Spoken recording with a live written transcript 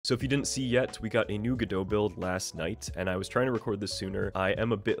So if you didn't see yet, we got a new Godot build last night, and I was trying to record this sooner. I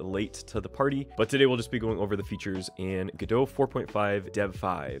am a bit late to the party, but today we'll just be going over the features in Godot 4.5 Dev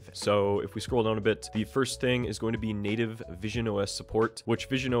 5. So if we scroll down a bit, the first thing is going to be native visionOS support, which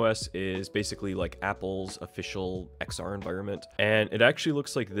visionOS is basically like Apple's official XR environment. And it actually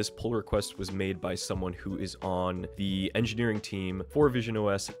looks like this pull request was made by someone who is on the engineering team for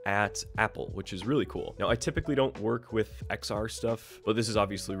visionOS at Apple, which is really cool. Now, I typically don't work with XR stuff, but this is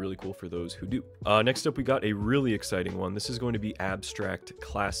obviously really cool for those who do. Next up, we got a really exciting one. This is going to be abstract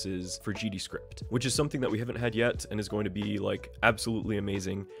classes for GDScript, which is something that we haven't had yet and is going to be like absolutely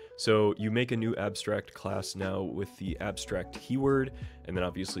amazing. So you make a new abstract class now with the abstract keyword, and then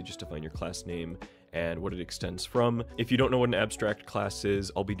obviously just define your class name and what it extends from. If you don't know what an abstract class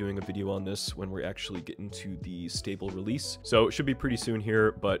is, I'll be doing a video on this when we actually get into the stable release. So it should be pretty soon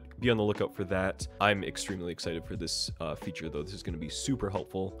here, but be on the lookout for that. I'm extremely excited for this feature though. This is going to be super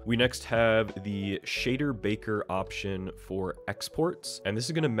helpful. We next have the shader baker option for exports, and this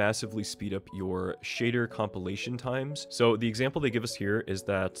is going to massively speed up your shader compilation times. So the example they give us here is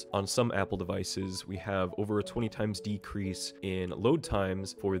that on some Apple devices, we have over a 20 times decrease in load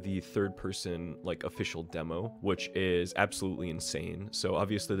times for the third person like official demo, which is absolutely insane. So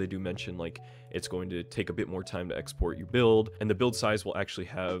obviously they do mention like it's going to take a bit more time to export your build, and the build size will actually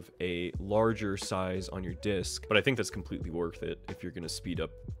have a larger size on your disk, but I think that's completely worth it if you're going to speed up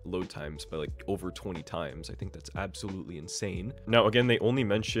load times by like over 20 times. I think that's absolutely insane. Now again, they only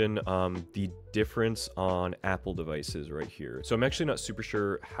mention the difference on Apple devices right here, so I'm actually not super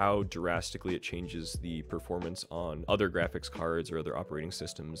sure how drastically it changes the performance on other graphics cards or other operating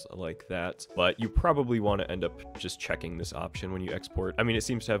systems like that, but you probably want to end up just checking this option when you export. I mean, it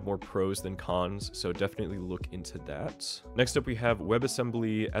seems to have more pros than cons, so definitely look into that. Next up, we have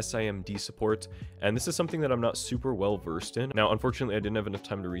WebAssembly SIMD support, and this is something that I'm not super well versed in. Now, unfortunately, I didn't have enough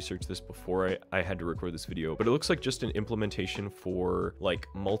time to research this before I had to record this video, but it looks like just an implementation for like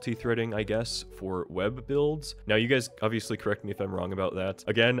multi-threading, I guess, for web builds. Now, you guys obviously correct me if I'm wrong about that.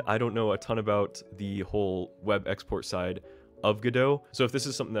 Again, I don't know a ton about the whole web export side of Godot, so if this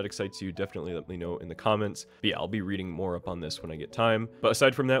is something that excites you, definitely let me know in the comments. But yeah, I'll be reading more up on this when I get time. But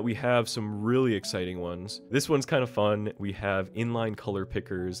aside from that, we have some really exciting ones. This one's kind of fun. We have inline color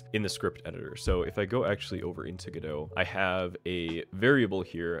pickers in the script editor. So if I go actually over into Godot, I have a variable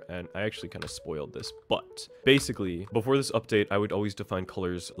here, and I actually kind of spoiled this, but basically before this update, I would always define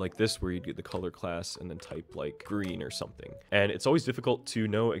colors like this, where you'd get the color class and then type like green or something, and it's always difficult to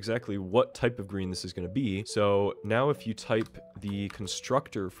know exactly what type of green this is going to be. So now if you type the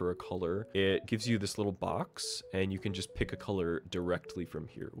constructor for a color, it gives you this little box, and you can just pick a color directly from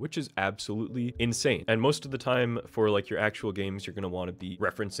here, which is absolutely insane. And most of the time for like your actual games, you're going to want to be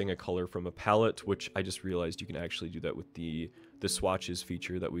referencing a color from a palette, which I just realized you can actually do that with the swatches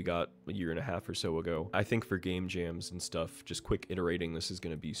feature that we got a year and a half or so ago. I think for game jams and stuff, just quick iterating, this is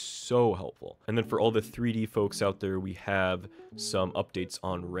going to be so helpful. And then for all the 3D folks out there, we have some updates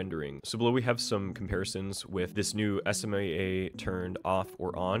on rendering. So below we have some comparisons with this new SMAA turned off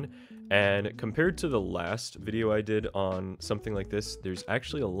or on. And compared to the last video I did on something like this, there's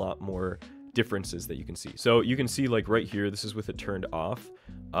actually a lot more differences that you can see. So you can see like right here, this is with it turned off.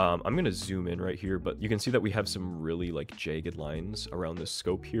 I'm going to zoom in right here, but you can see that we have some really like jagged lines around this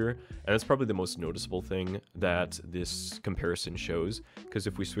scope here. And that's probably the most noticeable thing that this comparison shows, because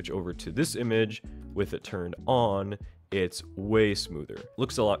if we switch over to this image with it turned on, it's way smoother.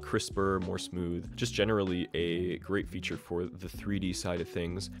 Looks a lot crisper, more smooth. Just generally a great feature for the 3D side of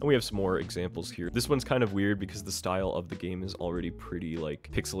things. And we have some more examples here. This one's kind of weird because the style of the game is already pretty like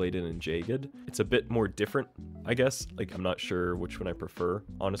pixelated and jagged. It's a bit more different, I guess. Like, I'm not sure which one I prefer,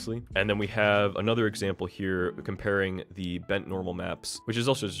 honestly. And then we have another example here comparing the bent normal maps, which is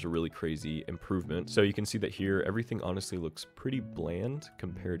also just a really crazy improvement. So you can see that here, everything honestly looks pretty bland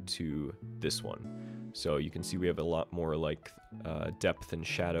compared to this one. So you can see we have a lot more like depth and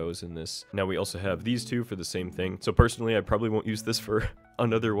shadows in this. Now we also have these two for the same thing. So personally, I probably won't use this for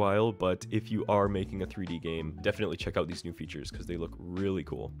another while, but if you are making a 3D game, definitely check out these new features because they look really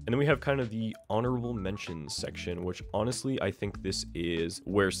cool. And then we have kind of the honorable mentions section, which honestly, I think this is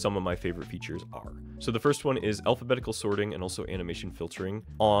where some of my favorite features are. So the first one is alphabetical sorting and also animation filtering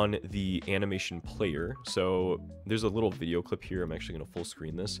on the animation player. So there's a little video clip here. I'm actually going to full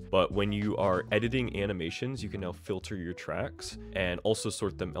screen this, but when you are editing animations, you can now filter your tracks and also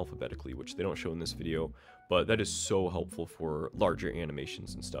sort them alphabetically, which they don't show in this video. but that is so helpful for larger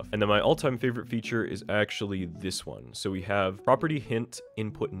animations and stuff. And then my all-time favorite feature is actually this one. So we have property hint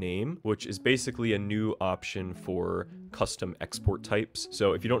input name, which is basically a new option for custom export types.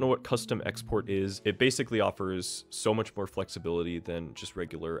 So if you don't know what custom export is, it basically offers so much more flexibility than just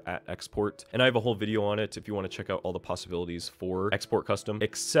regular @export. And I have a whole video on it if you want to check out all the possibilities for export custom,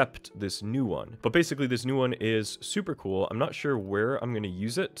 except this new one. But basically this new one is super cool. I'm not sure where I'm going to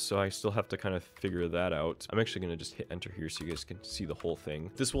use it, so I still have to kind of figure that out. I'm actually going to just hit enter here so you guys can see the whole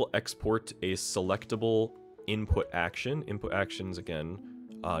thing. This will export a selectable input action. Input actions, again,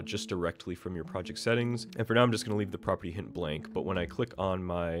 just directly from your project settings. And for now, I'm just going to leave the property hint blank. But when I click on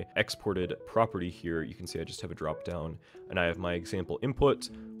my exported property here, you can see I just have a drop down and I have my example input,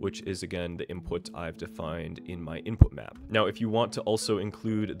 which is again the input I've defined in my input map. Now, if you want to also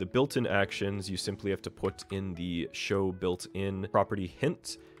include the built-in actions, you simply have to put in the show built-in property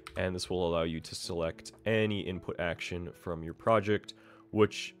hint, and this will allow you to select any input action from your project,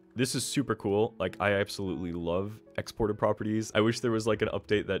 which this is super cool. Like, I absolutely love exported properties. I wish there was like an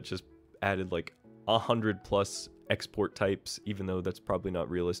update that just added like 100+ export types, even though that's probably not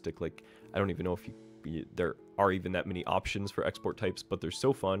realistic. Like, I don't even know if there are even that many options for export types, but they're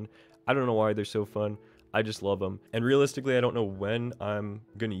so fun. I don't know why they're so fun. I just love them. And realistically, I don't know when I'm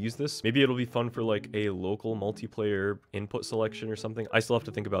going to use this. Maybe it'll be fun for like a local multiplayer input selection or something. I still have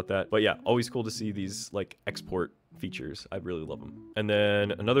to think about that. But yeah, always cool to see these like export features. I really love them. And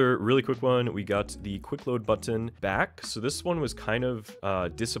then another really quick one, we got the quick load button back. So this one was kind of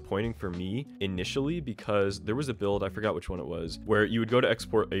disappointing for me initially because there was a build, I forgot which one it was, where you would go to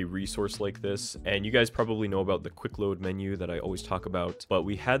export a resource like this, and you guys probably know about the quick load menu that I always talk about, but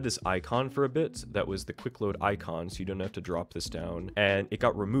we had this icon for a bit that was the quick load icon, so you don't have to drop this down, and it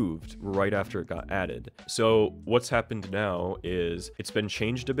got removed right after it got added. So what's happened now is it's been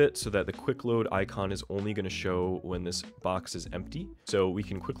changed a bit so that the quick load icon is only going to show when this box is empty. So we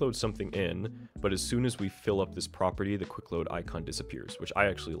can quick load something in, but as soon as we fill up this property, the quick load icon disappears, which I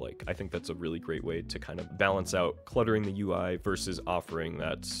actually like. I think that's a really great way to kind of balance out cluttering the UI versus offering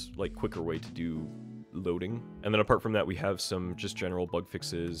that like quicker way to do loading. And then apart from that, we have some just general bug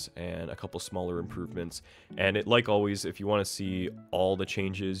fixes and a couple smaller improvements. And it, like always, if you want to see all the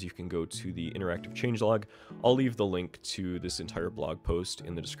changes, you can go to the interactive changelog. I'll leave the link to this entire blog post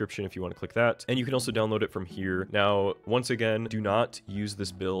in the description if you want to click that. And you can also download it from here. Now, once again, do not use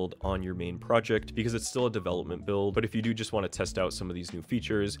this build on your main project because it's still a development build. But if you do just want to test out some of these new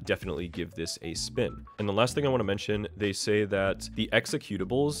features, definitely give this a spin. And the last thing I want to mention, they say that the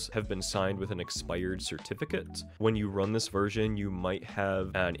executables have been signed with an expired certificate. When you run this version, you might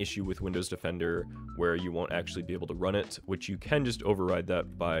have an issue with Windows Defender where you won't actually be able to run it, which you can just override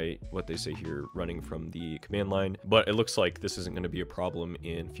that by what they say here, running from the command line. But it looks like this isn't going to be a problem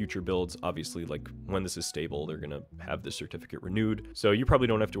in future builds. Obviously, like when this is stable, they're going to have the certificate renewed. So you probably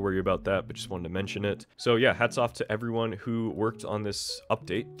don't have to worry about that, but just wanted to mention it. So yeah, hats off to everyone who worked on this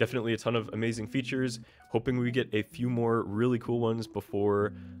update. Definitely a ton of amazing features. Hoping we get a few more really cool ones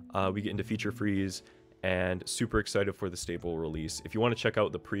before we get into feature freeze, and super excited for the stable release. If you want to check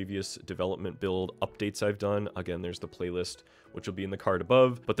out the previous development build updates I've done, again, there's the playlist, which will be in the card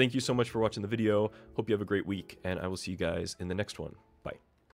above. But thank you so much for watching the video. Hope you have a great week, and I will see you guys in the next one.